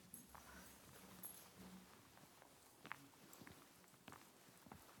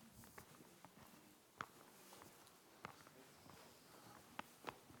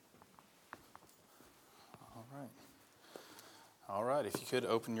All right, if you could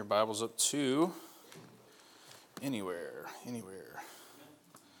open your Bibles up to anywhere.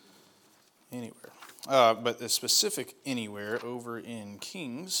 But the specific anywhere over in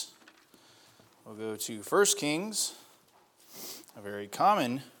Kings, we'll go to 1 Kings, a very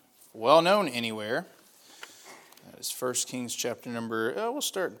common, well-known anywhere. That is 1 Kings chapter number, we'll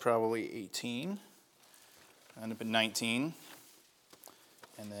start probably 18, end up at 19,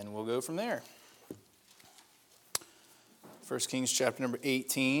 and then we'll go from there. 1 Kings chapter number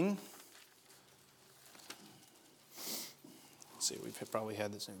 18. Let's see, we've probably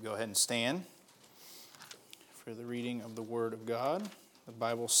had this. Go ahead and stand for the reading of the Word of God. The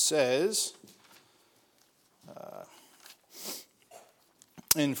Bible says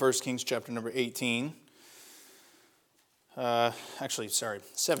in 1 Kings chapter number 18,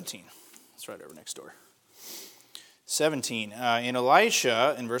 17. It's right over next door. 17. And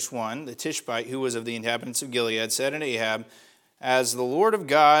Elisha, in verse 1, the Tishbite, who was of the inhabitants of Gilead, said unto Ahab, As the Lord of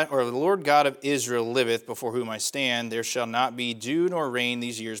God, or the Lord God of Israel liveth, before whom I stand, there shall not be dew nor rain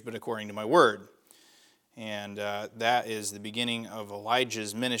these years, but according to my word. And that is the beginning of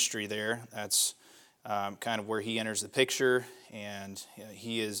Elijah's ministry there. That's kind of where he enters the picture, and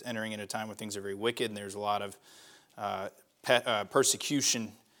he is entering in a time when things are very wicked, and there's a lot of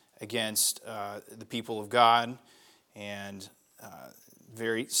persecution against the people of God. And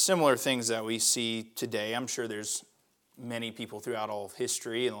very similar things that we see today. I'm sure there's many people throughout all of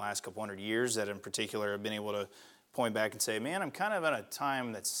history in the last couple hundred years that in particular have been able to point back and say, man, I'm kind of in a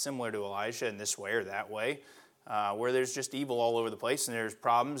time that's similar to Elijah in this way or that way, where there's just evil all over the place and there's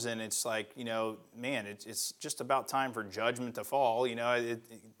problems, and it's like, it's just about time for judgment to fall.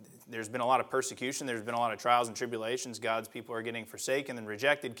 There's been a lot of persecution, there's been a lot of trials and tribulations. God's people are getting forsaken and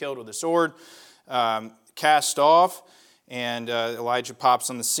rejected, killed with a sword, cast off, and Elijah pops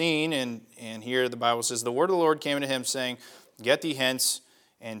on the scene, and here the Bible says, The word of the Lord came unto him, saying, Get thee hence,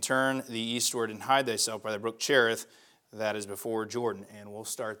 and turn thee eastward, and hide thyself by the brook Cherith, that is before Jordan. And we'll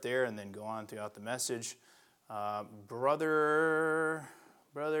start there, and then go on throughout the message. Brother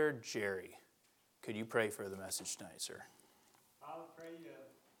Jerry, could you pray for the message tonight, sir? I'll pray.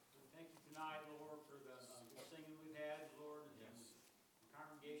 Thank you tonight, Lord, for the good singing we've had, Lord, and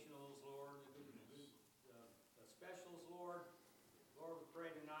congregationals, Lord, the specials, Lord. Lord, we pray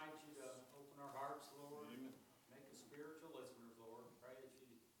tonight you to open our hearts, Lord. Amen. Make us spiritual listeners, Lord. Pray that you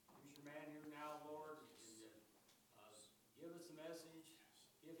use your man here now, Lord, and give us the message.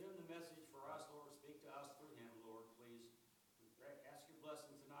 Give him the message for us, Lord. Speak to us through him, Lord, please. We ask your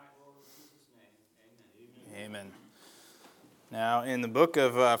blessing tonight, Lord, in Jesus' name. Amen. Amen. Now, in the book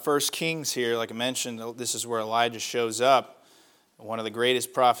of 1 Kings here, like I mentioned, this is where Elijah shows up. One of the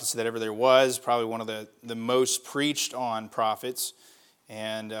greatest prophets that ever there was, probably one of the most preached on prophets,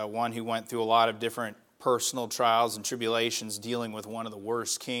 and one who went through a lot of different personal trials and tribulations dealing with one of the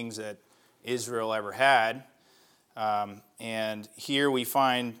worst kings that Israel ever had. And here we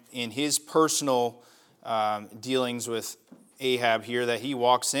find in his personal dealings with Ahab here that he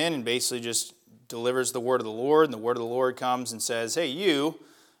walks in and basically just delivers the word of the Lord, and the word of the Lord comes and says, hey, you,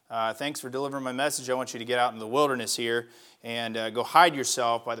 thanks for delivering my message. I want you to get out in the wilderness here and go hide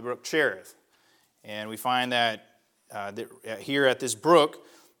yourself by the brook Cherith. And we find that here at this brook,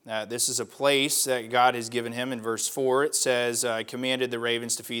 this is a place that God has given him. In verse 4, it says, I commanded the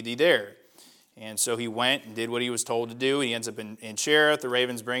ravens to feed thee there. And so he went and did what he was told to do. He ends up in Cherith. The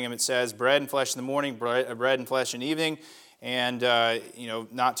ravens bring him, it says, bread and flesh in the morning, bread and flesh in the evening. And,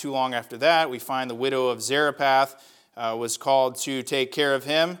 not too long after that, we find the widow of Zarephath was called to take care of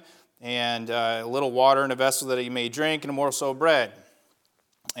him, and a little water in a vessel that he may drink, and a morsel of bread.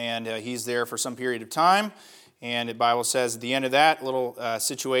 And he's there for some period of time. And the Bible says at the end of that little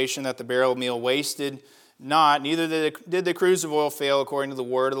situation that the barrel of meal wasted not, neither did the cruse of oil fail, according to the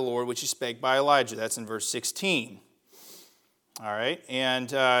word of the Lord, which he spake by Elijah. That's in verse 16. All right,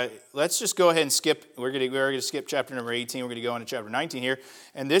 and let's just go ahead and skip. We're going to skip chapter number 18. We're going to go into chapter 19 here,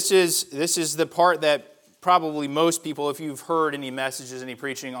 and this is the part that probably most people, if you've heard any messages, any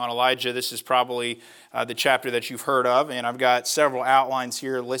preaching on Elijah, this is probably the chapter that you've heard of. And I've got several outlines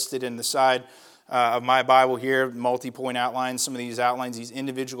here listed in the side of my Bible here, multi-point outlines. Some of these outlines, these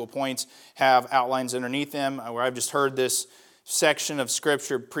individual points, have outlines underneath them. Where I've just heard this section of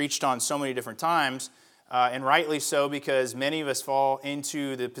Scripture preached on so many different times. And rightly so, because many of us fall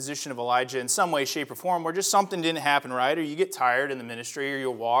into the position of Elijah in some way, shape, or form where just something didn't happen right, or you get tired in the ministry, or you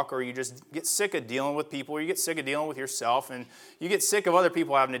walk, or you just get sick of dealing with people, or you get sick of dealing with yourself, and you get sick of other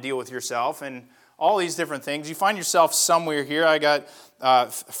people having to deal with yourself, and all these different things. You find yourself somewhere here. I got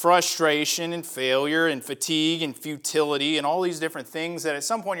frustration and failure and fatigue and futility and all these different things that at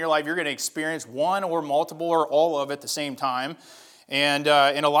some point in your life you're going to experience one or multiple or all of at the same time. And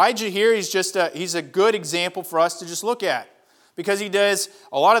Elijah here, he's a good example for us to just look at, because he does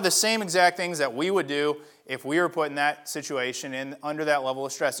a lot of the same exact things that we would do if we were put in that situation and under that level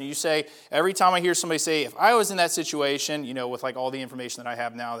of stress. And you say, every time I hear somebody say, if I was in that situation, with like all the information that I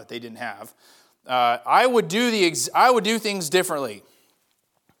have now that they didn't have, I would do things differently.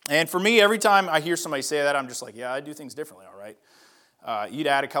 And for me, every time I hear somebody say that, I'm just like, yeah, I do things differently, all right. You'd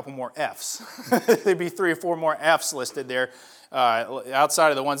add a couple more F's. There'd be 3 or 4 more F's listed there outside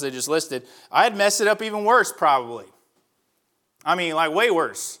of the ones they just listed. I'd mess it up even worse, probably. I mean, like way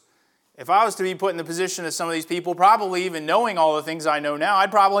worse. If I was to be put in the position of some of these people, probably even knowing all the things I know now, I'd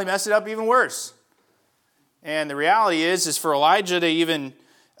probably mess it up even worse. And the reality is for Elijah to even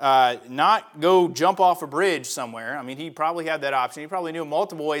not go jump off a bridge somewhere. I mean, he probably had that option. He probably knew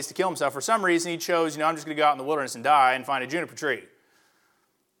multiple ways to kill himself. For some reason, he chose, I'm just going to go out in the wilderness and die and find a juniper tree.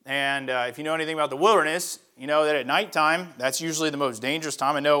 And if you know anything about the wilderness, you know that at nighttime, that's usually the most dangerous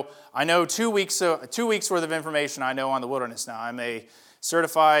time. I know 2 weeks worth of information I know on the wilderness now. I'm a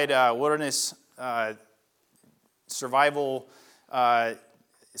certified wilderness survival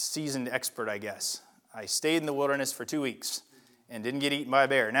seasoned expert, I guess. I stayed in the wilderness for 2 weeks and didn't get eaten by a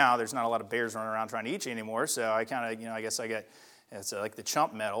bear. Now, there's not a lot of bears running around trying to eat you anymore, so I kind of, I guess I get, it's like the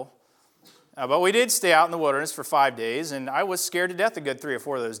chump medal. But we did stay out in the wilderness for 5 days, and I was scared to death a good 3 or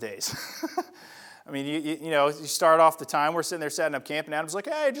 4 of those days. I mean, you start off the time, we're sitting there setting up camp, and Adam's like,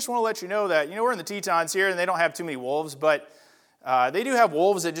 hey, I just want to let you know that, we're in the Tetons here, and they don't have too many wolves, but they do have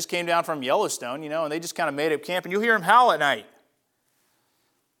wolves that just came down from Yellowstone, and they just kind of made up camp, and you'll hear them howl at night.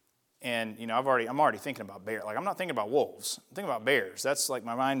 And, I'm already thinking about bears. Like, I'm not thinking about wolves. I'm thinking about bears. That's like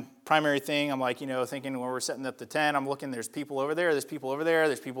my primary thing. I'm like, thinking when we're setting up the tent, I'm looking, there's people over there, there's people over there,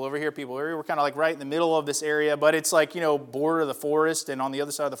 there's people over here, people over here. We're kind of like right in the middle of this area, but it's like, border of the forest, and on the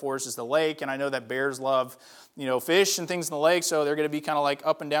other side of the forest is the lake, and I know that bears love, fish and things in the lake, so they're going to be kind of like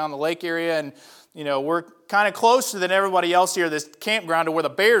up and down the lake area, and, we're kind of closer than everybody else here, this campground to where the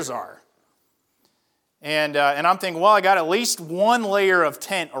bears are. And I'm thinking, well, I got at least one layer of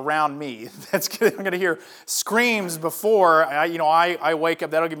tent around me. I'm going to hear screams before I wake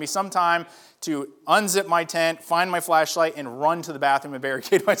up. That'll give me some time to unzip my tent, find my flashlight, and run to the bathroom and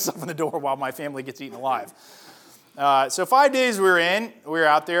barricade myself in the door while my family gets eaten alive. So 5 days we were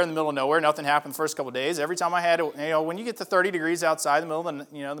out there in the middle of nowhere. Nothing happened the first couple of days. Every time I had to, when you get to 30 degrees outside in the middle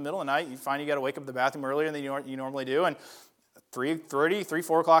of the night, you find you got to wake up the bathroom earlier than you normally do. And 3,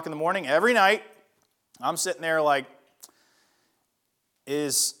 4 o'clock in the morning, every night, I'm sitting there like,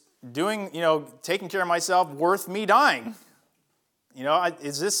 is doing, taking care of myself worth me dying?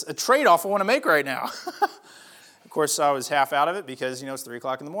 Is this a trade-off I want to make right now? Of course, I was half out of it because, it's 3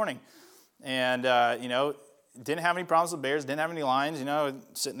 o'clock in the morning. And, didn't have any problems with bears, didn't have any lions,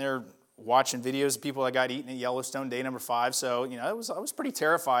 sitting there watching videos of people that got eaten at Yellowstone day number 5. So, I was pretty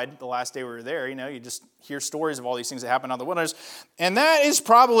terrified the last day we were there. You just hear stories of all these things that happen out in the wilderness. And that is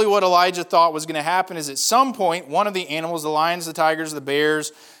probably what Elijah thought was going to happen, is at some point, one of the animals, the lions, the tigers, the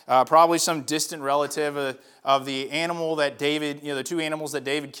bears, probably some distant relative of the animal that David, the 2 animals that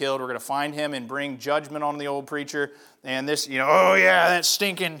David killed, were going to find him and bring judgment on the old preacher. And this, oh yeah, that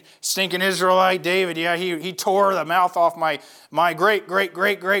stinking Israelite David, yeah, he tore the mouth off my great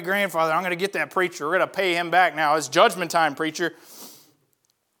grandfather. I'm going to get that preacher. We're going to pay him back now. It's judgment time, preacher.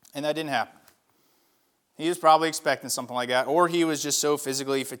 And that didn't happen. He was probably expecting something like that, or he was just so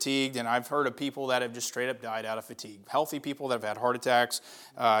physically fatigued. And I've heard of people that have just straight up died out of fatigue. Healthy people that have had heart attacks,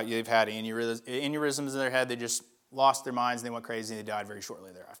 they've had aneurysms in their head. They just lost their minds and they went crazy and they died very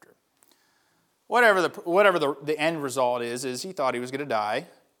shortly thereafter. Whatever the end result is he thought he was going to die.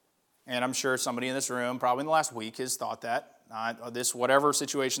 And I'm sure somebody in this room, probably in the last week, has thought that. Whatever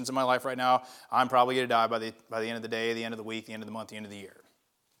situation's in my life right now, I'm probably going to die by the end of the day, the end of the week, the end of the month, the end of the year.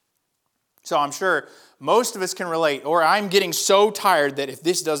 So I'm sure most of us can relate, or I'm getting so tired that if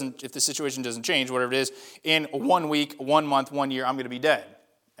the situation doesn't change, whatever it is, in 1 week, 1 month, 1 year, I'm going to be dead.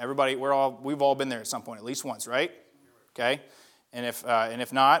 Everybody, we've all been there at some point, at least once, right? Okay? And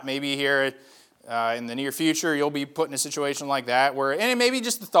if not, maybe here in the near future, you'll be put in a situation like that and maybe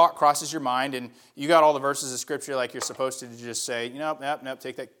just the thought crosses your mind and you got all the verses of Scripture like you're supposed to just say, nope,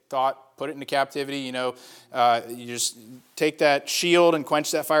 take that thought, put it into captivity, you just take that shield and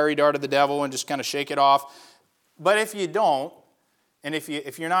quench that fiery dart of the devil and just kind of shake it off. But if you don't, and if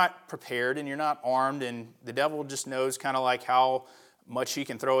you're not prepared and you're not armed and the devil just knows kind of like how much he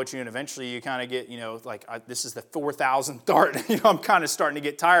can throw at you, and eventually you kind of get, this is the 4,000th dart. I'm kind of starting to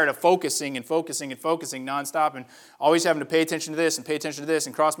get tired of focusing nonstop, and always having to pay attention to this and pay attention to this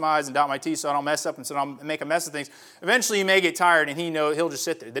and cross my I's and dot my T's so I don't mess up and so I don't make a mess of things. Eventually you may get tired, and he'll just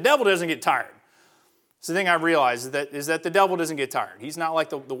sit there. The devil doesn't get tired. So the thing I've realized is that the devil doesn't get tired. He's not like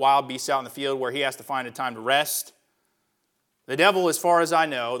the wild beast out in the field where he has to find a time to rest. The devil, as far as I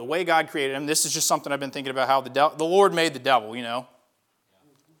know, the way God created him, this is just something I've been thinking about, how the Lord made the devil,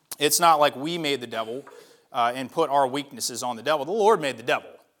 It's not like we made the devil and put our weaknesses on the devil. The Lord made the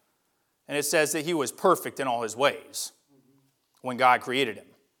devil. And it says that he was perfect in all his ways when God created him.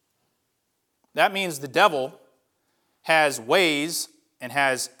 That means the devil has ways and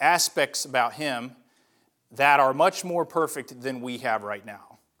has aspects about him that are much more perfect than we have right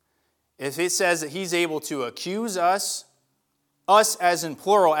now. If it says that he's able to accuse us as in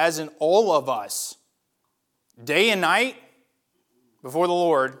plural, as in all of us, day and night before the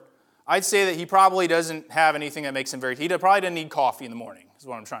Lord, I'd say that he probably doesn't have anything that makes him he probably doesn't need coffee in the morning, is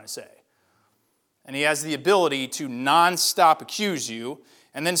what I'm trying to say. And he has the ability to nonstop accuse you,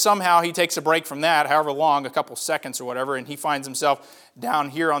 and then somehow he takes a break from that, however long, a couple seconds or whatever, and he finds himself down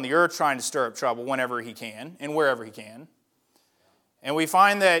here on the earth trying to stir up trouble whenever he can and wherever he can. And we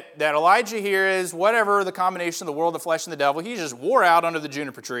find that Elijah here is whatever the combination of the world, the flesh, and the devil. He just wore out under the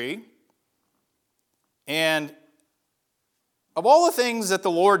juniper tree. And of all the things that the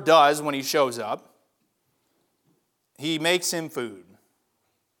Lord does when he shows up, he makes him food.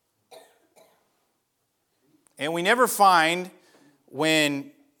 And we never find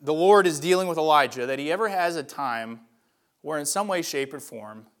when the Lord is dealing with Elijah that he ever has a time where in some way, shape, or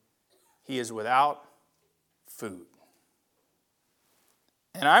form he is without food.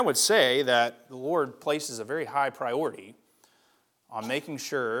 And I would say that the Lord places a very high priority on making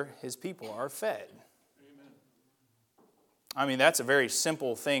sure his people are fed. Amen. I mean, that's a very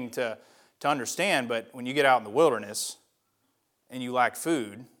simple thing to understand, but when you get out in the wilderness and you lack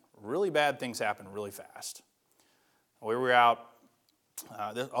food, really bad things happen really fast. We were out,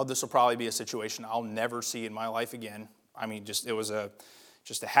 this will probably be a situation I'll never see in my life again. I mean, it was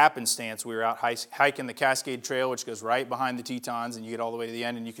just a happenstance. We were out hiking the Cascade Trail, which goes right behind the Tetons, and you get all the way to the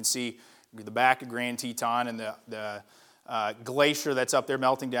end, and you can see the back of Grand Teton and the glacier that's up there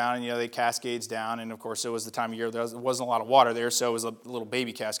melting down, and the cascades down. And of course, it was the time of year there wasn't a lot of water there, so it was a little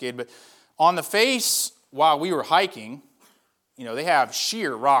baby cascade. But on the face, while we were hiking, they have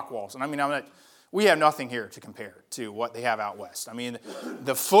sheer rock walls, and I mean, we have nothing here to compare to what they have out west. I mean,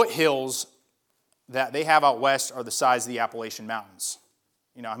 the foothills that they have out west are the size of the Appalachian Mountains.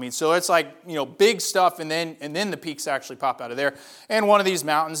 So it's like, big stuff, and then the peaks actually pop out of there. And one of these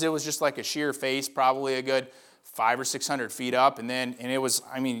mountains, it was just like a sheer face, probably a good 500 or 600 feet up, and it was,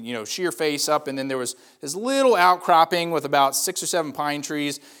 sheer face up, and then there was this little outcropping with about 6 or 7 pine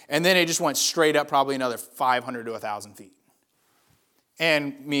trees, and then it just went straight up probably another 500 to 1,000 feet.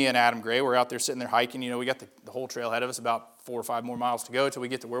 And me and Adam Gray were out there sitting there hiking. We got the whole trail ahead of us, about 4 or 5 more miles to go till we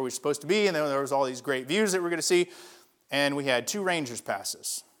get to where we're supposed to be, and then there was all these great views that we're going to see. And we had 2 rangers pass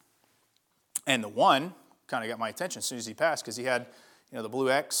us. And the one kind of got my attention as soon as he passed because he had, the blue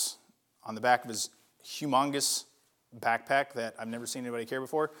X on the back of his humongous backpack that I've never seen anybody carry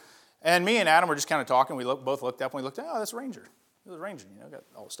before. And me and Adam were just kind of talking. We both looked up and we looked, oh, that's a ranger. It was a ranger, got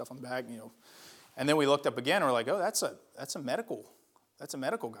all the stuff on the back, And then we looked up again and we're like, oh, that's a medical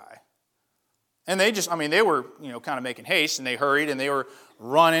guy. And they were, kind of making haste, and they hurried, and they were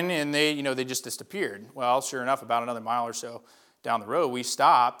running, and they just disappeared. Well, sure enough, about another mile or so down the road, we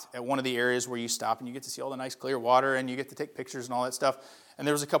stopped at one of the areas where you stop, and you get to see all the nice clear water, and you get to take pictures and all that stuff. And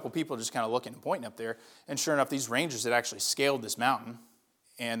there was a couple people just kind of looking and pointing up there. And sure enough, these rangers had actually scaled this mountain,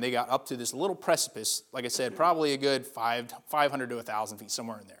 and they got up to this little precipice, like I said, probably a good 500 to 1,000 feet,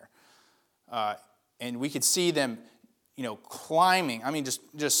 somewhere in there. And we could see them climbing,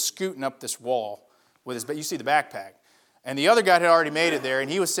 just scooting up this wall with his, but you see the backpack. And the other guy had already made it there, and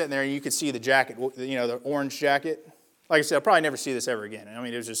he was sitting there, and you could see the jacket, the orange jacket. Like I said, I'll probably never see this ever again.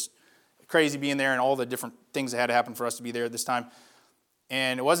 It was just crazy being there and all the different things that had to happen for us to be there at this time.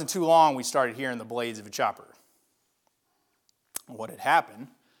 And it wasn't too long, we started hearing the blades of a chopper. What had happened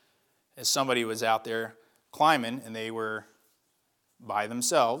is somebody was out there climbing, and they were by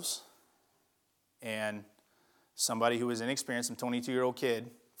themselves, and somebody who was inexperienced, some 22-year-old kid,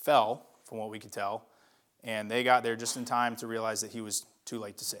 fell, from what we could tell, and they got there just in time to realize that he was too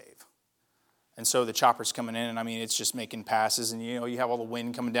late to save. And so the chopper's coming in, and I mean, it's just making passes, and you have all the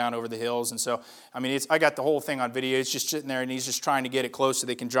wind coming down over the hills. And so, I mean, I got the whole thing on video. It's just sitting there, and he's just trying to get it close so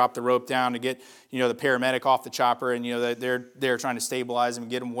they can drop the rope down to get, the paramedic off the chopper, and, they're trying to stabilize him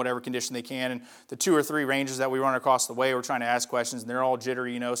and get him whatever condition they can. And the 2 or 3 rangers that we run across the way, we're trying to ask questions, and they're all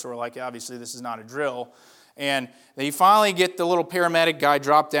jittery, so we're like, obviously this is not a drill. And they finally get the little paramedic guy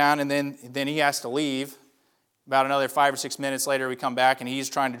dropped down, and then he has to leave. About another 5 or 6 minutes later, we come back, and he's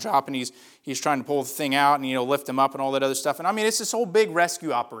trying to drop, and he's trying to pull the thing out and, lift him up and all that other stuff. And I mean, it's this whole big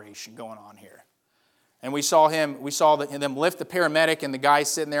rescue operation going on here. And we saw them lift the paramedic, and the guy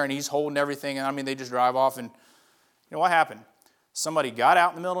sitting there, and he's holding everything. And I mean, they just drive off, and what happened? Somebody got out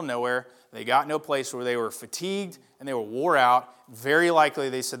in the middle of nowhere. They got no place where they were fatigued and they were wore out. Very likely,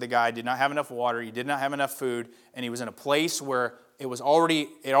 they said the guy did not have enough water, he did not have enough food, and he was in a place where it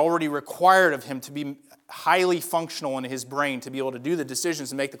already required of him to be highly functional in his brain to be able to do the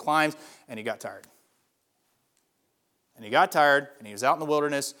decisions and make the climbs, and he got tired. And he got tired, and he was out in the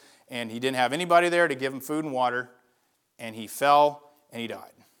wilderness, and he didn't have anybody there to give him food and water, and he fell, and he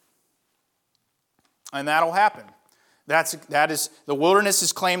died. And that'll happen. That is the wilderness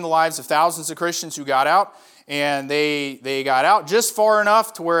has claimed the lives of thousands of Christians who got out, and they got out just far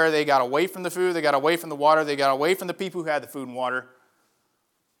enough to where they got away from the food, they got away from the water, they got away from the people who had the food and water,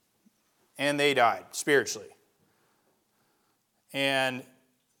 and they died spiritually. And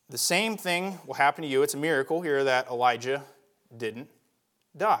the same thing will happen to you. It's a miracle here that Elijah didn't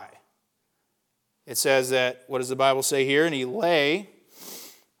die. It says that, what does the Bible say here? And he lay,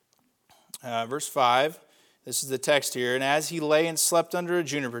 verse 5, this is the text here, and as he lay and slept under a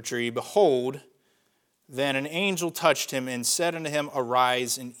juniper tree, behold, then an angel touched him and said unto him,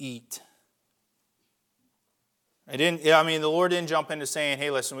 arise and eat. The Lord didn't jump into saying, hey,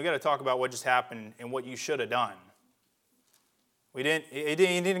 listen, we got to talk about what just happened and what you should have done. He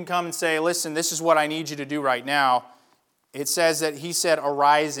didn't come and say, listen, this is what I need you to do right now. It says that he said,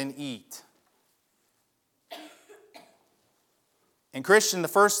 arise and eat. And Christian, the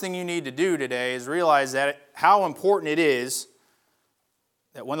first thing you need to do today is realize that how important it is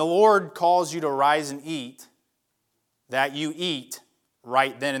that when the Lord calls you to rise and eat, that you eat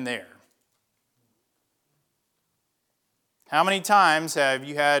right then and there. How many times have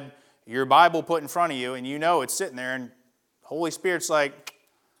you had your Bible put in front of you and it's sitting there and the Holy Spirit's like,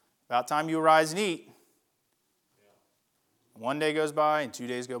 about time you arise and eat. Yeah. 1 day goes by, and 2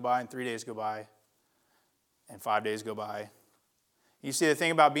 days go by, and 3 days go by, and 5 days go by. You see, the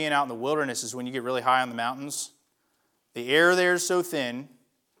thing about being out in the wilderness is when you get really high on the mountains, the air there is so thin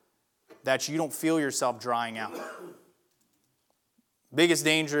that you don't feel yourself drying out. Biggest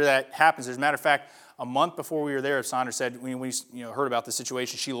danger that happens, as a matter of fact, a month before we were there, Sandra said, when we heard about the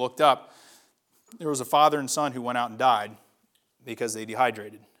situation, she looked up. There was a father and son who went out and died because they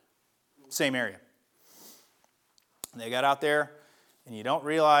dehydrated. Same area. And they got out there, and you don't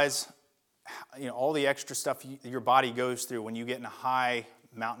realize all the extra stuff your body goes through when you get in a high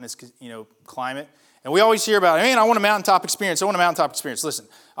mountainous climate. And we always hear about, man, I want a mountaintop experience. I want a mountaintop experience. Listen,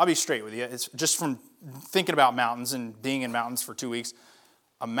 I'll be straight with you. It's just from thinking about mountains and being in mountains for 2 weeks.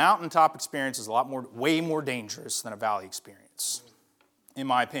 A mountaintop experience is way more dangerous than a valley experience, in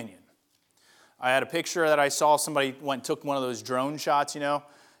my opinion. I had a picture that I saw. Somebody went and took one of those drone shots,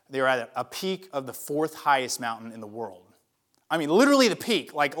 They were at a peak of the 4th highest mountain in the world. I mean, literally the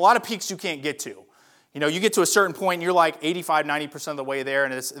peak. Like, a lot of peaks you can't get to. You get to a certain point, and you're like 85, 90% of the way there,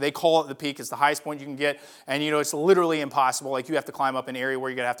 and they call it the peak. It's the highest point you can get, and, it's literally impossible. Like, you have to climb up an area where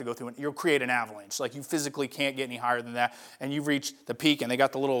you're going to have to go through, and you'll create an avalanche. Like, you physically can't get any higher than that, and you've reached the peak, and they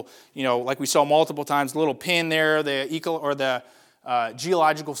got the little, like we saw multiple times, the little pin there, the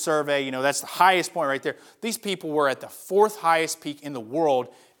Geological Survey, that's the highest point right there. These people were at the 4th highest peak in the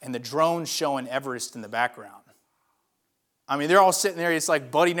world, and the drone's showing Everest in the background. I mean, they're all sitting there. It's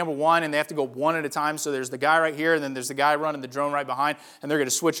like buddy number one, and they have to go one at a time. So there's the guy right here, and then there's the guy running the drone right behind, and they're going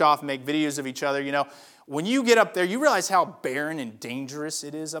to switch off and make videos of each other. When you get up there, you realize how barren and dangerous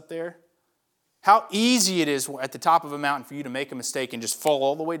it is up there. How easy it is at the top of a mountain for you to make a mistake and just fall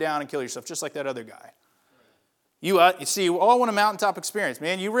all the way down and kill yourself, just like that other guy. You see, I want a mountaintop experience,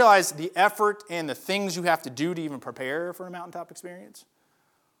 man. You realize the effort and the things you have to do to even prepare for a mountaintop experience.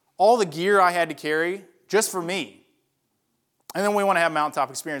 All the gear I had to carry just for me. And then we want to have mountaintop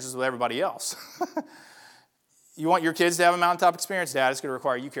experiences with everybody else. You want your kids to have a mountaintop experience? Dad, it's going to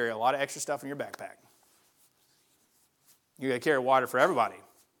require you carry a lot of extra stuff in your backpack. You got to carry water for everybody.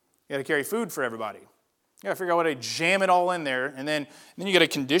 You got to carry food for everybody. You got to figure out how to jam it all in there, and then you got to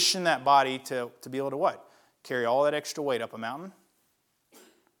condition that body to be able to what? Carry all that extra weight up a mountain.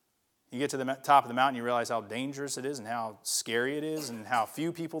 You get to the top of the mountain, you realize how dangerous it is and how scary it is and how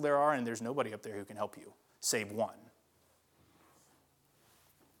few people there are, and there's nobody up there who can help you, save one.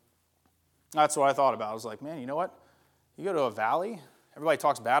 That's what I thought about. I was like, man, you know what? You go to a valley, everybody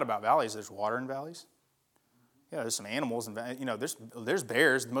talks bad about valleys. There's water in valleys. Yeah, there's some animals, and there's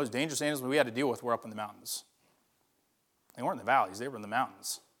bears. The most dangerous animals we had to deal with were up in the mountains. They weren't in the valleys. They were in the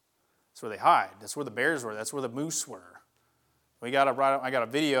mountains. That's where they hide. That's where the bears were. That's where the moose were. I got a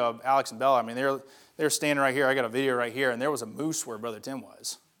video of Alex and Bella. I mean, they're standing right here. I got a video right here, and there was a moose where Brother Tim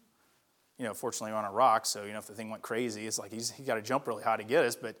was. Fortunately, we're on a rock, so if the thing went crazy, it's like he got to jump really high to get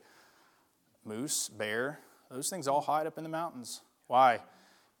us. But moose, bear, those things all hide up in the mountains. Why?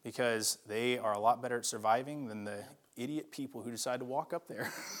 Because they are a lot better at surviving than the idiot people who decide to walk up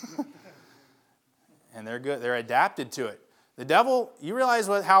there. And they're good. They're adapted to it. The devil, you realize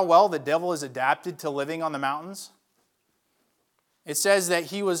how well the devil is adapted to living on the mountains? It says that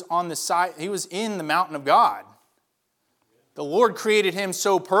he was in the mountain of God. The Lord created him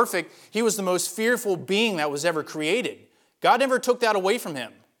so perfect, he was the most fearful being that was ever created. God never took that away from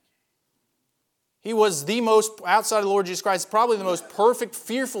him. He was the most, outside of the Lord Jesus Christ, probably the most perfect,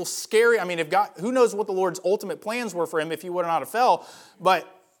 fearful, scary. I mean, if God, who knows what the Lord's ultimate plans were for him if he would not have fell. But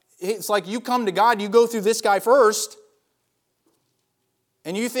it's like you come to God, you go through this guy first.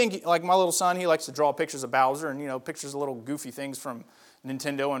 And you think, like my little son, he likes to draw pictures of Bowser and, pictures of little goofy things from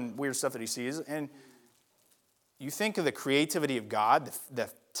Nintendo and weird stuff that he sees. And you think of the creativity of God, the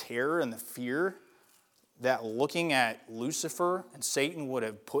terror and the fear that looking at Lucifer and Satan would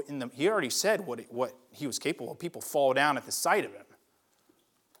have put in them. He already said what he was capable of. People fall down at the sight of him.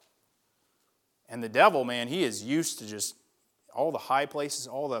 And the devil, man, he is used to just all the high places,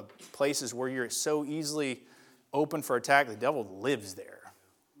 all the places where you're so easily open for attack. The devil lives there.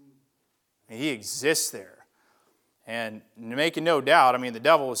 And he exists there. And making no doubt, the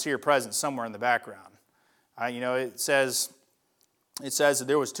devil is here present somewhere in the background. It says that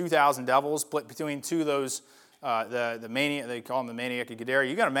there was 2,000 devils split between two of those, the maniac, they call him the maniac of Gadara.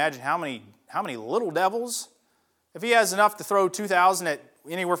 You got to imagine how many little devils. If he has enough to throw 2,000 at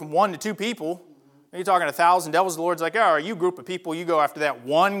anywhere from 1 to 2 people, you're talking 1,000 devils. The Lord's like, oh, you group of people, you go after that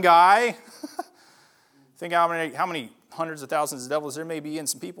one guy. Think how many hundreds of thousands of devils there may be in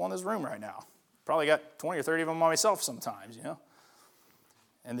some people in this room right now. Probably got 20 or 30 of them on myself sometimes,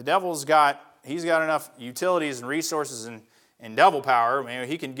 And the devil's he's got enough utilities and resources and devil power.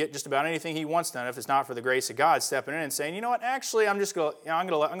 He can get just about anything he wants done if it's not for the grace of God stepping in and saying, you know what, actually, I'm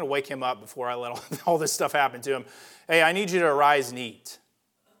going to wake him up before I let all this stuff happen to him. Hey, I need you to arise and eat.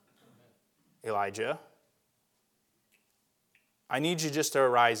 Elijah, I need you just to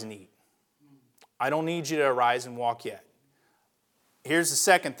arise and eat. I don't need you to arise and walk yet. Here's the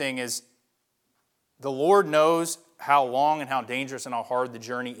second thing is the Lord knows how long and how dangerous and how hard the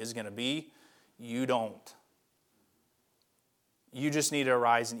journey is going to be. You don't. You just need to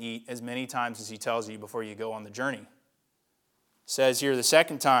arise and eat as many times as he tells you before you go on the journey. It says here the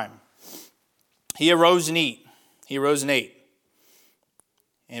second time, he arose and ate. He arose and ate.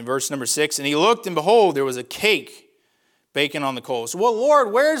 In verse number 6, and he looked, and behold, there was a cake baking on the coals. Well,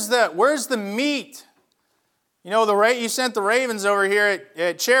 Lord, where's the meat? You sent the ravens over here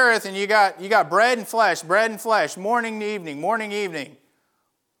at Cherith, and you got bread and flesh, morning, evening.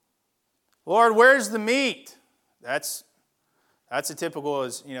 Lord, where's the meat? That's a typical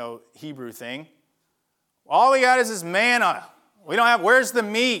Hebrew thing. All we got is this manna. We don't have, where's the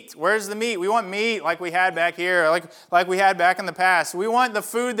meat? Where's the meat? We want meat like we had back here, like we had back in the past. We want the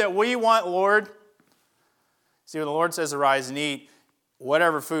food that we want, Lord. See, when the Lord says arise and eat,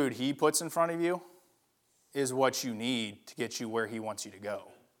 whatever food he puts in front of you is what you need to get you where he wants you to go.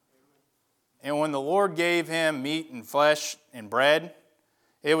 And when the Lord gave him meat and flesh and bread,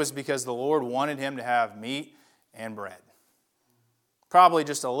 it was because the Lord wanted him to have meat and bread. Probably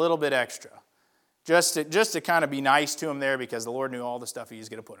just a little bit extra. Just to kind of be nice to him there because the Lord knew all the stuff he was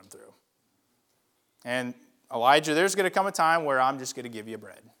going to put him through. And Elijah, there's going to come a time where I'm just going to give you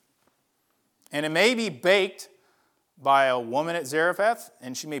bread. And it may be baked by a woman at Zarephath,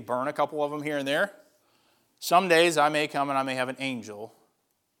 and she may burn a couple of them here and there. Some days I may come and I may have an angel.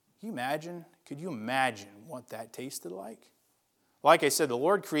 Could you imagine what that tasted like? Like I said, the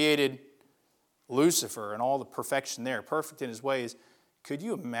Lord created Lucifer and all the perfection there, perfect in his ways. Could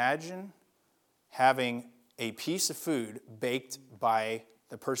you imagine having a piece of food baked by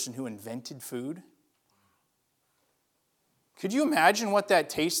the person who invented food? Could you imagine what that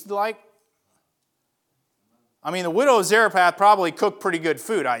tasted like? The widow of Zarephath probably cooked pretty good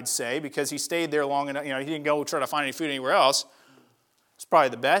food, I'd say, because he stayed there long enough. He didn't go try to find any food anywhere else. It's probably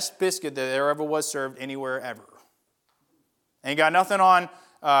the best biscuit that there ever was served anywhere ever. Ain't got nothing on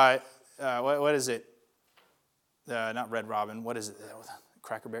what is it? Not Red Robin. What is it?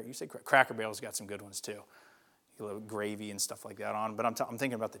 Cracker Barrel. You say Cracker Barrel's got some good ones too. A little gravy and stuff like that on. But I'm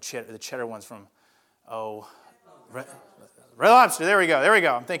thinking about the cheddar ones from Red Lobster. There we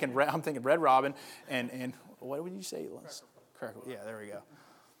go. I'm thinking Red Robin and what would you say? Cracker. Yeah, there we go.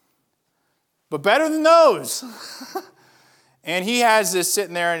 But better than those. And he has this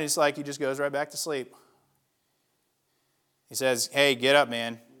sitting there, and it's like he just goes right back to sleep. He says, hey, get up,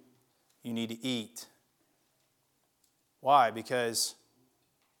 man. You need to eat. Why? Because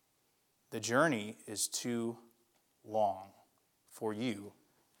the journey is too long for you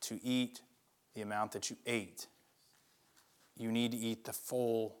to eat the amount that you ate. You need to eat the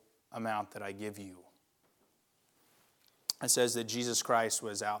full amount that I give you. It says that Jesus Christ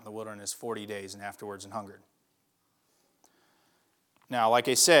was out in the wilderness 40 days and afterwards and hungered. Now, like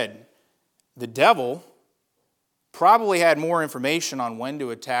I said, the devil probably had more information on when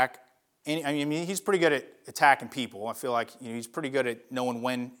to attack. He's pretty good at attacking people. I feel like he's pretty good at knowing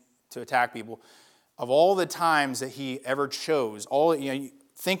when to attack people. Of all the times that he ever chose,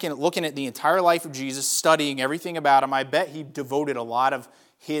 looking at the entire life of Jesus, studying everything about him, I bet he devoted a lot of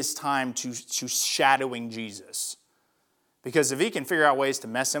his time to shadowing Jesus. Because if he can figure out ways to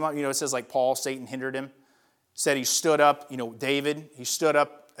mess him up, it says like Paul, Satan hindered him. Said he stood up, David, he stood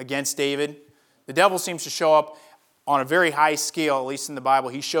up against David. The devil seems to show up on a very high scale, at least in the Bible.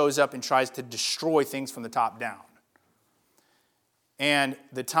 He shows up and tries to destroy things from the top down. And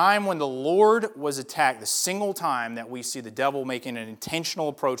the time when the Lord was attacked, the single time that we see the devil making an intentional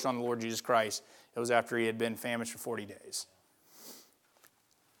approach on the Lord Jesus Christ, it was after he had been famished for 40 days.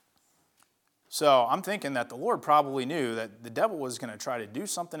 So I'm thinking that the Lord probably knew that the devil was going to try to do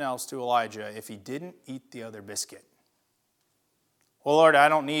something else to Elijah if he didn't eat the other biscuit. Well, Lord, I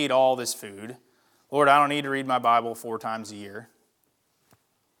don't need all this food. Lord, I don't need to read my Bible 4 times a year.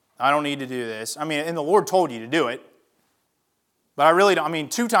 I don't need to do this. And the Lord told you to do it. But I really don't.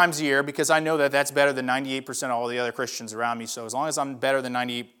 2 times a year, because I know that that's better than 98% of all the other Christians around me. So as long as I'm better than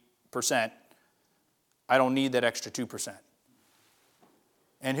 98%, I don't need that extra 2%.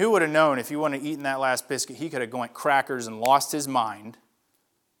 And who would have known if he wouldn't have eaten that last biscuit, he could have gone crackers and lost his mind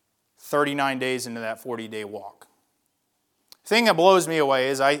 39 days into that 40-day walk. The thing that blows me away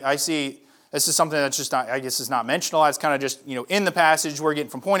is I see, this is something that's just not, I guess it's not mentioned a lot. It's kind of just, in the passage, we're getting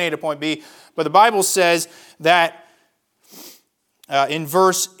from point A to point B. But the Bible says that in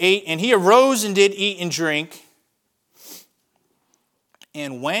verse 8, and he arose and did eat and drink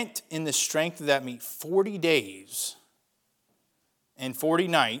and went in the strength of that meat 40 days and 40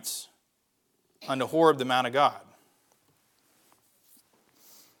 nights unto Horeb, the Mount of God.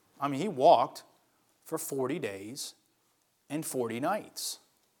 He walked for 40 days and 40 nights.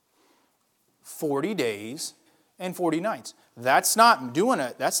 40 days and 40 nights. That's not doing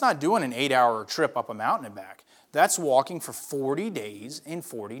an 8-hour trip up a mountain and back. That's walking for 40 days and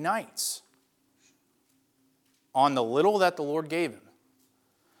 40 nights on the little that the Lord gave him.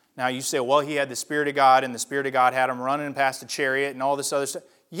 Now you say, well, he had the Spirit of God, and the Spirit of God had him running past a chariot and all this other stuff.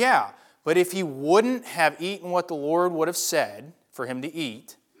 Yeah, but if he wouldn't have eaten what the Lord would have said for him to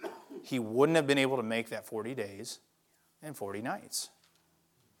eat, he wouldn't have been able to make that 40 days and 40 nights.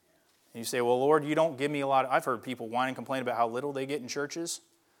 And you say, well, Lord, you don't give me a lot. I've heard people whine and complain about how little they get in churches.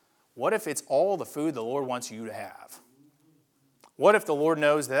 What if it's all the food the Lord wants you to have? What if the Lord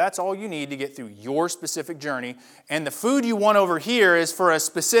knows that that's all you need to get through your specific journey, and the food you want over here is for a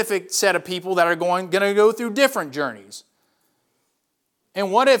specific set of people that are going to go through different journeys?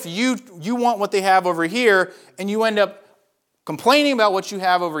 And what if you want what they have over here, and you end up complaining about what you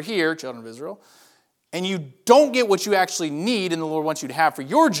have over here, children of Israel, and you don't get what you actually need and the Lord wants you to have for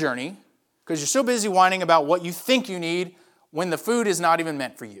your journey because you're so busy whining about what you think you need when the food is not even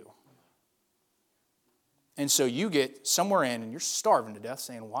meant for you? And so you get somewhere in and you're starving to death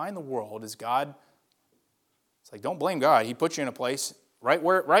saying, why in the world is God? It's like, don't blame God. He put you in a place right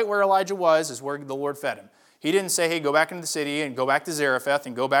where Elijah was is where the Lord fed him. He didn't say, hey, go back into the city and go back to Zarephath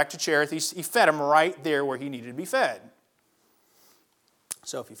and go back to Cherith. He fed him right there where he needed to be fed.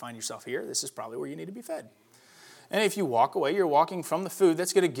 So if you find yourself here, this is probably where you need to be fed. And if you walk away, you're walking from the food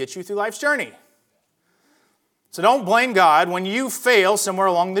that's going to get you through life's journey. So don't blame God when you fail somewhere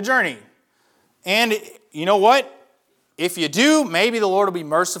along the journey. And you know what? If you do, maybe the Lord will be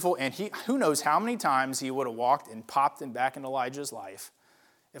merciful, and who knows how many times he would have walked and popped him back in Elijah's life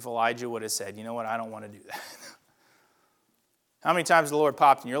if Elijah would have said, you know what, I don't want to do that. How many times the Lord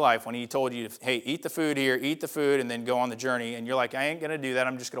popped in your life when he told you, hey, eat the food here, eat the food, and then go on the journey, and you're like, I ain't going to do that,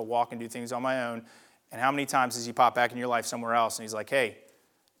 I'm just going to walk and do things on my own. And how many times does he pop back in your life somewhere else, and he's like, hey,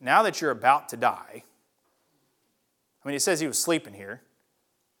 now that you're about to die, it says he was sleeping here.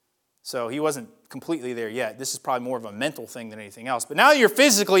 So he wasn't completely there yet. This is probably more of a mental thing than anything else. But now that you're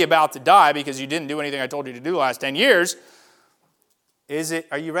physically about to die because you didn't do anything I told you to do the last 10 years,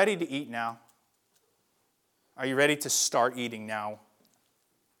 are you ready to eat now? Are you ready to start eating now?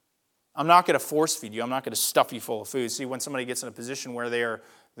 I'm not going to force feed you. I'm not going to stuff you full of food. See, when somebody gets in a position where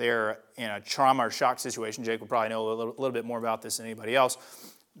they're in a trauma or shock situation, Jake will probably know a little bit more about this than anybody else.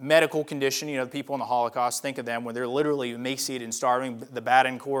 Medical condition, the people in the Holocaust, think of them when they're literally emaciated and starving, the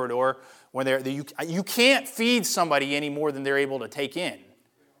Baden corridor, when you can't feed somebody any more than they're able to take in.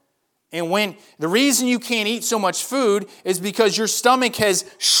 And when the reason you can't eat so much food is because your stomach has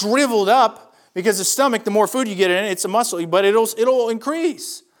shriveled up, because the stomach, the more food you get in it, it's a muscle, but it'll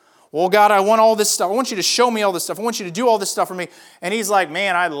increase. Well, God, I want all this stuff. I want you to show me all this stuff. I want you to do all this stuff for me. And he's like,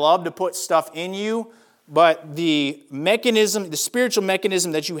 man, I'd love to put stuff in you, but the mechanism, the spiritual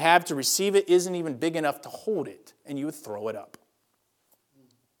mechanism that you have to receive it isn't even big enough to hold it, and you would throw it up.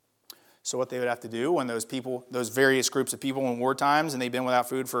 So what they would have to do when those various groups of people in war times, and they've been without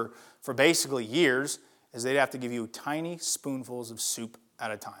food for basically years, is they'd have to give you tiny spoonfuls of soup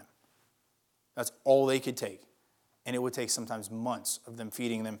at a time. That's all they could take. And it would take sometimes months of them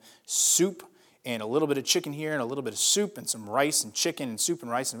feeding them soup and a little bit of chicken here and a little bit of soup and some rice and chicken and soup and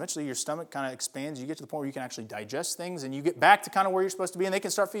rice. And eventually your stomach kind of expands. You get to the point where you can actually digest things and you get back to kind of where you're supposed to be and they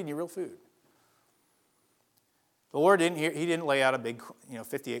can start feeding you real food. The Lord didn't lay out a big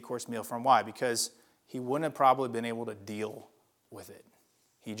 58-course meal for him. Why? Because he wouldn't have probably been able to deal with it.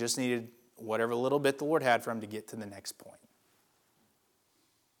 He just needed whatever little bit the Lord had for him to get to the next point.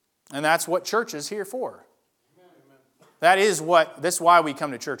 And that's what church is here for. That's why we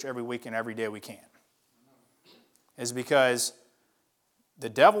come to church every week and every day we can. Is because the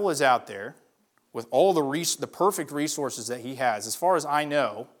devil is out there with all the perfect resources that he has. As far as I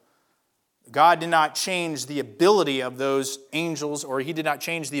know, God did not change the ability of those angels, or he did not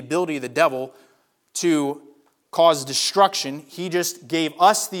change the ability of the devil to cause destruction. He just gave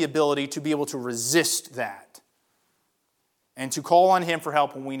us the ability to be able to resist that and to call on him for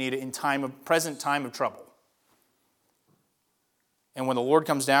help when we need it in present time of trouble. And when the Lord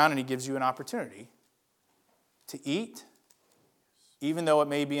comes down and he gives you an opportunity to eat, even though it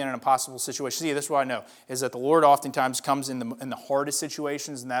may be in an impossible situation. See, this is what I know, is that the Lord oftentimes comes in the hardest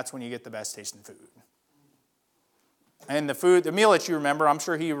situations, and that's when you get the best tasting food. And the meal that you remember, I'm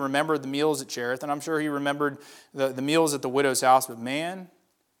sure he remembered the meals at Cherith, and I'm sure he remembered the meals at the widow's house. But man,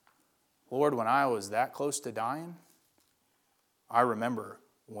 Lord, when I was that close to dying, I remember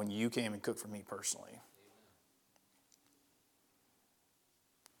when you came and cooked for me personally.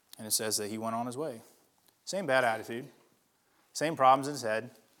 And it says that he went on his way. Same bad attitude. Same problems in his head.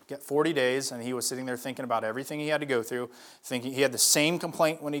 Get 40 days, and he was sitting there thinking about everything he had to go through, thinking he had the same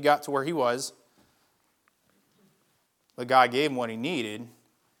complaint when he got to where he was. But God gave him what he needed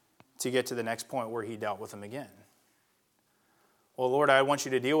to get to the next point where he dealt with him again. Well, Lord, I want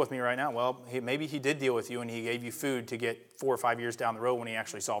you to deal with me right now. Well, maybe he did deal with you, and he gave you food to get 4 or 5 years down the road when he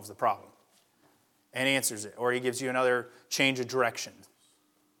actually solves the problem and answers it. Or he gives you another change of direction.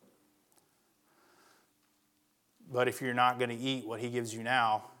 But if you're not going to eat what he gives you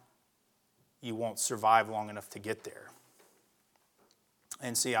now, you won't survive long enough to get there.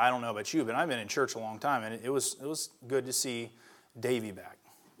 And see, I don't know about you, but I've been in church a long time, and it was good to see Davey back.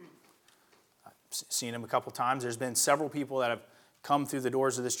 I've seen him a couple times. There's been several people that have come through the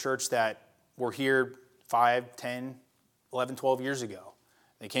doors of this church that were here 5, 10, 11, 12 years ago.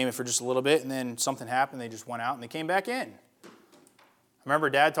 They came in for just a little bit, and then something happened. They just went out, and they came back in. I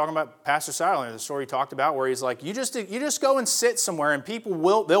remember Dad talking about Pastor Siler, the story he talked about, where he's like, you just go and sit somewhere, and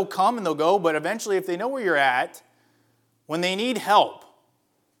people they'll come and they'll go, but eventually if they know where you're at, when they need help,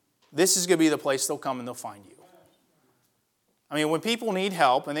 this is going to be the place they'll come and they'll find you. I mean, when people need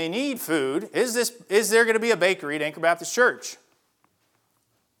help and they need food, is there going to be a bakery at Anchor Baptist Church?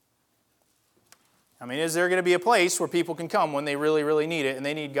 I mean, is there going to be a place where people can come when they really, really need it, and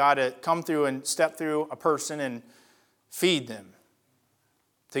they need God to come through and step through a person and feed them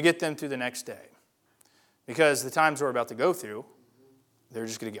to get them through the next day? Because the times we're about to go through, they're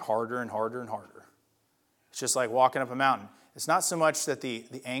just going to get harder and harder and harder. It's just like walking up a mountain. It's not so much that the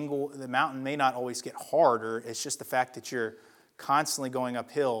mountain may not always get harder. It's just the fact that you're constantly going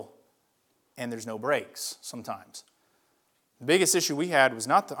uphill and there's no breaks sometimes. The biggest issue we had was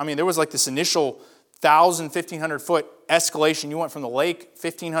there was like this initial 1,000, 1,500 foot escalation. You went from the lake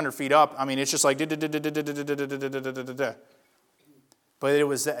 1,500 feet up. I mean, it's just like but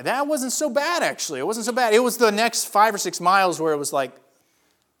that wasn't so bad, actually. It wasn't so bad. It was the next 5 or 6 miles where it was like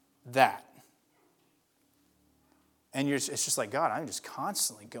that. And it's just like, God, I'm just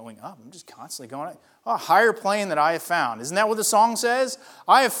constantly going up. I'm just constantly going up. Oh, a higher plane that I have found. Isn't that what the song says?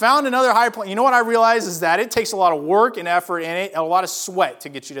 I have found another higher plane. You know what I realize is that it takes a lot of work and effort and a lot of sweat to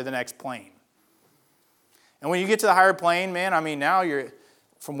get you to the next plane. And when you get to the higher plane, man, I mean, now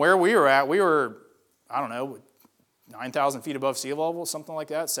from where we were at, we were, I don't know, 9,000 feet above sea level, something like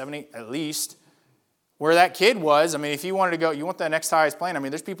that, 70 at least. Where that kid was, I mean, if you wanted to go, you want that next highest plane. I mean,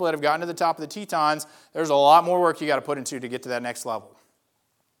 there's people that have gotten to the top of the Tetons. There's a lot more work you got to put into to get to that next level.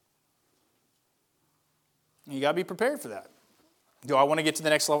 You got to be prepared for that. Do I want to get to the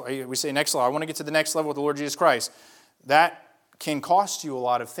next level? We say next level. I want to get to the next level with the Lord Jesus Christ. That can cost you a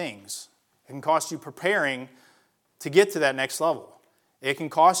lot of things. It can cost you preparing to get to that next level. It can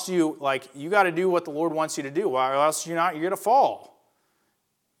cost you, like, you got to do what the Lord wants you to do, or else you're going to fall.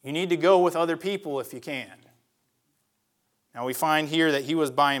 You need to go with other people if you can. Now we find here that he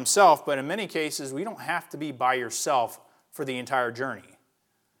was by himself, but in many cases we don't have to be by yourself for the entire journey.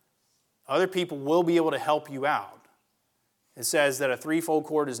 Other people will be able to help you out. It says that a threefold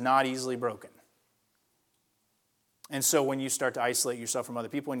cord is not easily broken. And so when you start to isolate yourself from other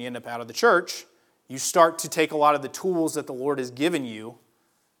people and you end up out of the church, you start to take a lot of the tools that the Lord has given you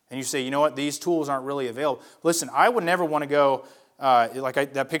and you say, you know what, these tools aren't really available. Listen, I would never want to go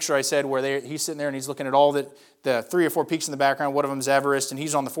that picture I said where he's sitting there and he's looking at all the 3 or 4 peaks in the background. One of them is Everest, and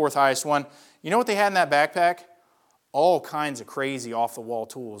he's on the 4th highest one. You know what they had in that backpack? All kinds of crazy off-the-wall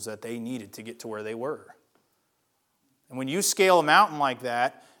tools that they needed to get to where they were. And when you scale a mountain like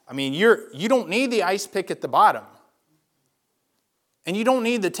that, I mean, you don't need the ice pick at the bottom. And you don't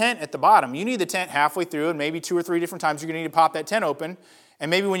need the tent at the bottom. You need the tent halfway through, and maybe 2 or 3 different times you're going to need to pop that tent open. And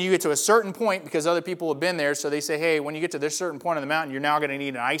maybe when you get to a certain point, because other people have been there, so they say, hey, when you get to this certain point on the mountain, you're now going to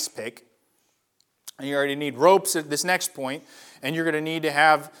need an ice pick. And you already need ropes at this next point. And you're going to need to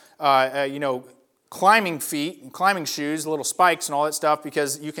have, climbing feet and climbing shoes, little spikes and all that stuff,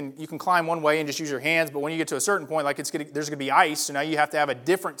 because you can climb one way and just use your hands. But when you get to a certain point, like there's going to be ice, so now you have to have a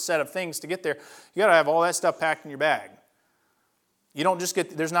different set of things to get there. You got to have all that stuff packed in your bag. You don't just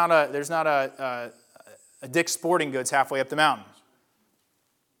get, there's not a Dick's Sporting Goods halfway up the mountain.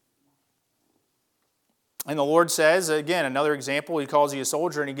 And the Lord says, again, another example, he calls you a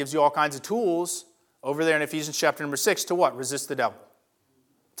soldier and he gives you all kinds of tools over there in Ephesians chapter number 6 to what? Resist the devil.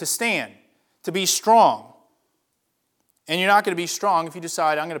 To stand. To be strong. And you're not going to be strong if you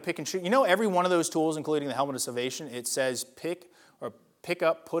decide, I'm going to pick and choose. You know, every one of those tools, including the helmet of salvation, it says pick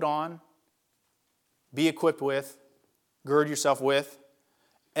up, put on, be equipped with, gird yourself with.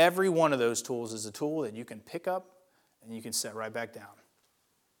 Every one of those tools is a tool that you can pick up and you can set right back down.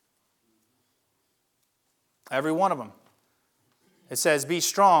 Every one of them. It says, be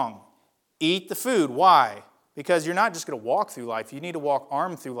strong. Eat the food. Why? Because you're not just going to walk through life. You need to walk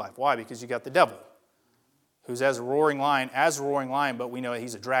armed through life. Why? Because you got the devil, who's as a roaring lion, but we know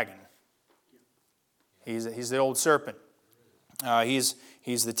he's a dragon. He's the old serpent. He's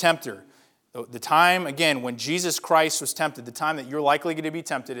the tempter. The time, again, when Jesus Christ was tempted, the time that you're likely going to be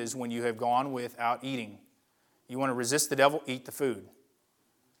tempted is when you have gone without eating. You want to resist the devil? Eat the food.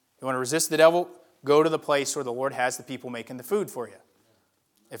 You want to resist the devil? Go to the place where the Lord has the people making the food for you.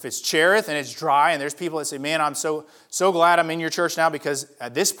 If it's Cherith and it's dry and there's people that say, man, I'm so glad I'm in your church now because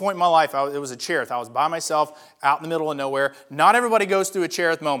at this point in my life, it was a Cherith. I was by myself out in the middle of nowhere. Not everybody goes through a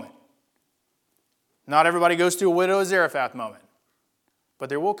Cherith moment. Not everybody goes through a widow of Zarephath moment. But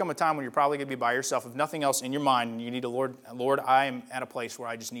there will come a time when you're probably going to be by yourself, if nothing else in your mind, and you need a Lord, I am at a place where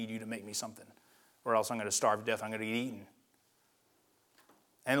I just need you to make me something, or else I'm going to starve to death, I'm going to get eaten.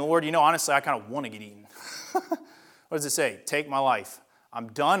 And the Lord, honestly, I kind of want to get eaten. What does it say? Take my life. I'm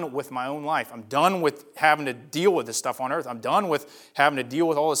done with my own life. I'm done with having to deal with this stuff on earth. I'm done with having to deal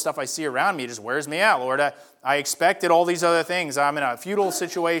with all the stuff I see around me. It just wears me out, Lord. I expected all these other things. I'm in a futile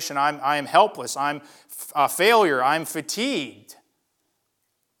situation. I am helpless. I'm a failure. I'm fatigued.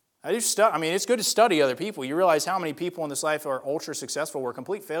 It's good to study other people. You realize how many people in this life are ultra successful, were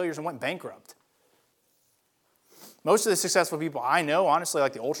complete failures, and went bankrupt. Most of the successful people I know, honestly,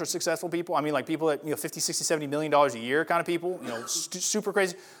 like the ultra successful people, like people that, $50, $60, $70 million a year kind of people, super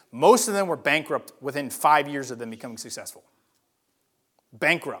crazy. Most of them were bankrupt within 5 years of them becoming successful.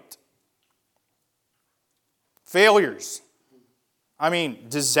 Bankrupt. Failures.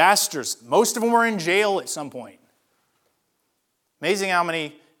 Disasters. Most of them were in jail at some point. Amazing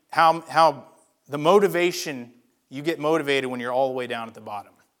how the motivation, you get motivated when you're all the way down at the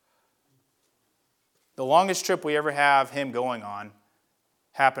bottom. The longest trip we ever have him going on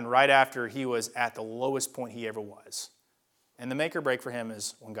happened right after he was at the lowest point he ever was. And the make or break for him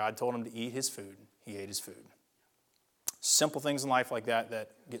is when God told him to eat his food, he ate his food. Simple things in life like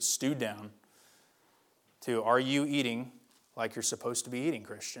that get stewed down. to are you eating like you're supposed to be eating,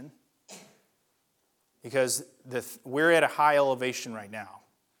 Christian? Because we're at a high elevation right now.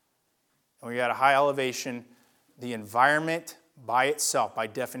 And when you're at a high elevation, the environment by itself, by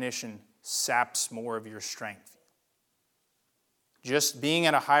definition, saps more of your strength. Just being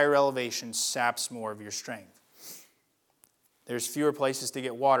at a higher elevation saps more of your strength. There's fewer places to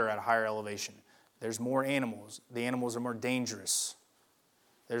get water at a higher elevation. There's more animals. The animals are more dangerous.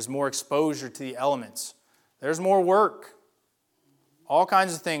 There's more exposure to the elements. There's more work. All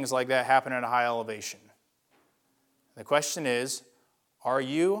kinds of things like that happen at a high elevation. The question is, are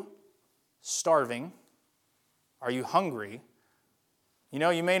you starving? Are you hungry? You know,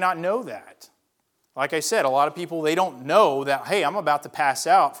 you may not know that. Like I said, a lot of people, they don't know that, hey, I'm about to pass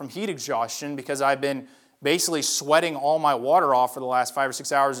out from heat exhaustion because I've been basically sweating all my water off for the last 5 or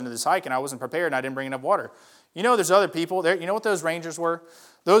 6 hours into this hike, and I wasn't prepared and I didn't bring enough water. You know, there's other people there. You know what those rangers were?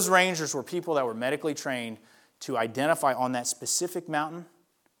 Those rangers were people that were medically trained to identify on that specific mountain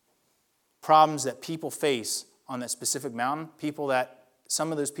problems that people face on that specific mountain.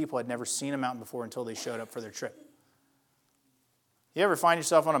 Some of those people had never seen a mountain before until they showed up for their trip. You ever find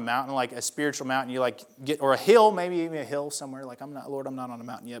yourself on a mountain, like a spiritual mountain, or a hill, maybe even a hill somewhere, like Lord, I'm not on a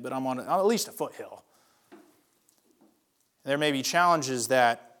mountain yet, but I'm on at least a foothill. There may be challenges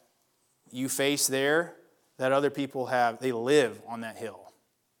that you face there that other people have. They live on that hill.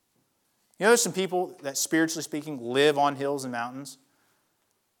 You know, there's some people that, spiritually speaking, live on hills and mountains.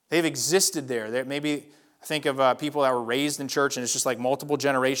 They've existed there. Maybe I think of people that were raised in church, and it's just like multiple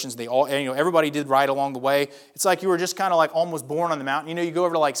generations. Everybody did right along the way. It's like you were just kind of like almost born on the mountain. You know, you go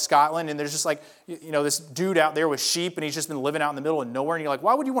over to like Scotland, and there's just like, this dude out there with sheep, and he's just been living out in the middle of nowhere. And you're like,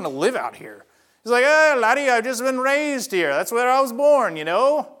 why would you want to live out here? He's like, hey, laddie, I've just been raised here. That's where I was born, you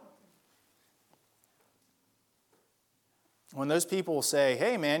know. When those people say,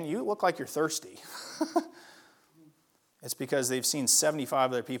 hey, man, you look like you're thirsty, it's because they've seen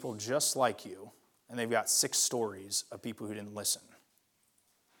 75 other people just like you, and they've got 6 stories of people who didn't listen.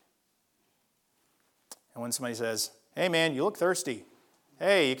 And when somebody says, hey, man, you look thirsty.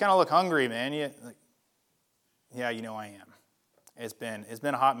 Hey, you kind of look hungry, man. Yeah, you know I am. It's been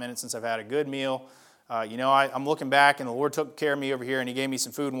a hot minute since I've had a good meal. I'm looking back, and the Lord took care of me over here, and He gave me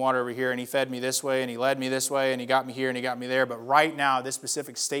some food and water over here, and He fed me this way, and He led me this way, and He got me here, and He got me there. But right now, this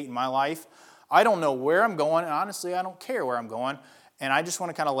specific state in my life, I don't know where I'm going, and honestly, I don't care where I'm going, and I just want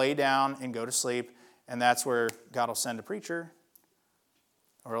to kind of lay down and go to sleep, and that's where God will send a preacher,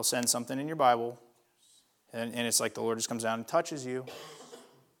 or He'll send something in your Bible, and it's like the Lord just comes down and touches you.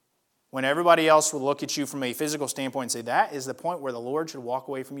 When everybody else will look at you from a physical standpoint and say, that is the point where the Lord should walk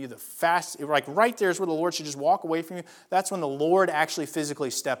away from you. Like right there is where the Lord should just walk away from you. That's when the Lord actually physically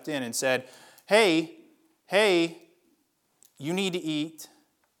stepped in and said, hey, you need to eat.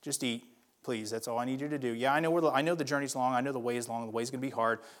 Just eat, please. That's all I need you to do. Yeah, I know the journey's long. I know the way is long. The way's going to be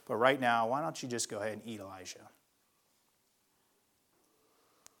hard. But right now, why don't you just go ahead and eat, Elijah?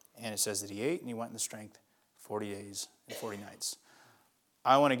 And it says that he ate and he went in the strength 40 days and 40 nights.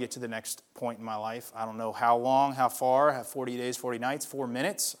 I want to get to the next point in my life. I don't know how long, how far. I have 40 days, 40 nights, 4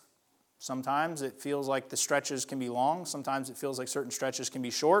 minutes. Sometimes it feels like the stretches can be long. Sometimes it feels like certain stretches can be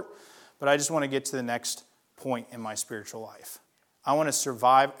short. But I just want to get to the next point in my spiritual life. I want to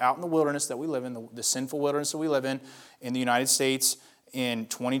survive out in the wilderness that we live in, the sinful wilderness that we live in the United States in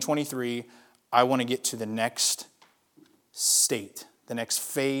 2023. I want to get to the next state, the next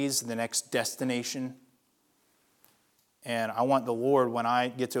phase, the next destination. And I want the Lord, when I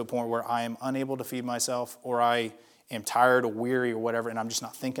get to a point where I am unable to feed myself, or I am tired or weary or whatever, and I'm just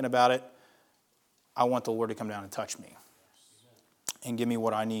not thinking about it, I want the Lord to come down and touch me and give me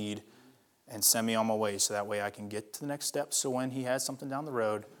what I need and send me on my way so that way I can get to the next step. So when He has something down the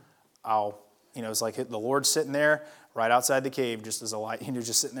road, it's like the Lord sitting there right outside the cave, just as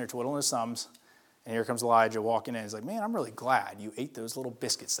just sitting there twiddling His thumbs. And here comes Elijah walking in. He's like, man, I'm really glad you ate those little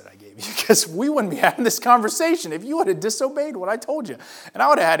biscuits that I gave you, because we wouldn't be having this conversation if you would have disobeyed what I told you. And I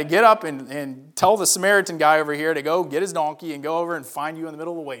would have had to get up and tell the Samaritan guy over here to go get his donkey and go over and find you in the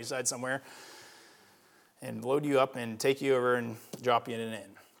middle of the wayside somewhere and load you up and take you over and drop you in an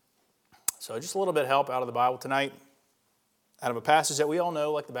inn. So just a little bit of help out of the Bible tonight, out of a passage that we all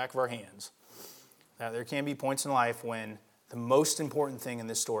know like the back of our hands. That there can be points in life when the most important thing in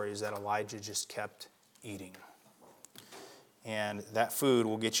this story is that Elijah just kept eating. And that food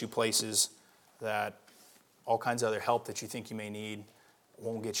will get you places that all kinds of other help that you think you may need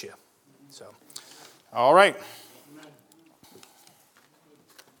won't get you. So, all right.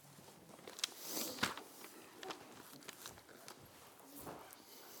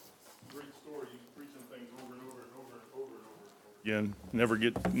 Great story. You preach some things over and over and over and over and over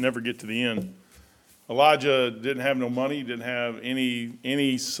again. Never get to the end. Elijah didn't have no money, didn't have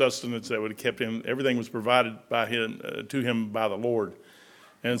any sustenance that would have kept him. Everything was provided by him to him by the Lord.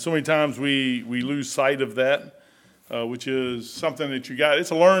 And so many times we lose sight of that, which is something that you got.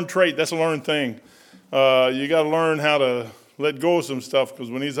 It's a learned trait. That's a learned thing. You got to learn how to let go of some stuff,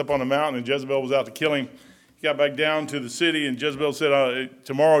 because when he's up on the mountain and Jezebel was out to kill him, he got back down to the city and Jezebel said,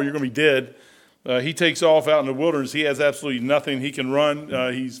 tomorrow you're going to be dead. He takes off out in the wilderness. He has absolutely nothing. He can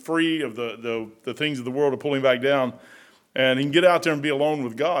run. He's free of the things of the world to pull him back down. And he can get out there and be alone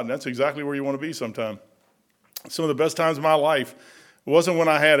with God. And that's exactly where you want to be sometime. Some of the best times of my life wasn't when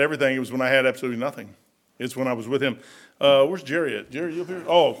I had everything. It was when I had absolutely nothing. It's when I was with him. Where's Jerry at? Jerry, you up here?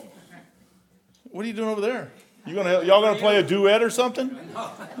 Oh, what are you doing over there? Y'all gonna play a duet or something?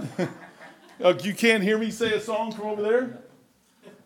 You can't hear me say a song from over there?